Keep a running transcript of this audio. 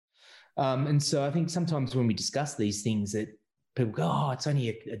And so I think sometimes when we discuss these things that people go, oh, it's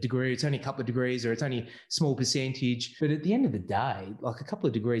only a degree, it's only a couple of degrees, or it's only a small percentage. But at the end of the day, like a couple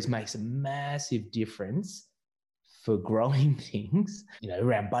of degrees makes a massive difference for growing things,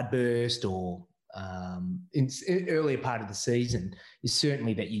 around bud burst or in earlier part of the season is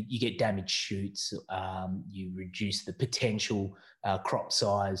certainly that you get damaged shoots, you reduce the potential crop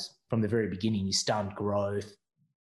size from the very beginning, you stunt growth,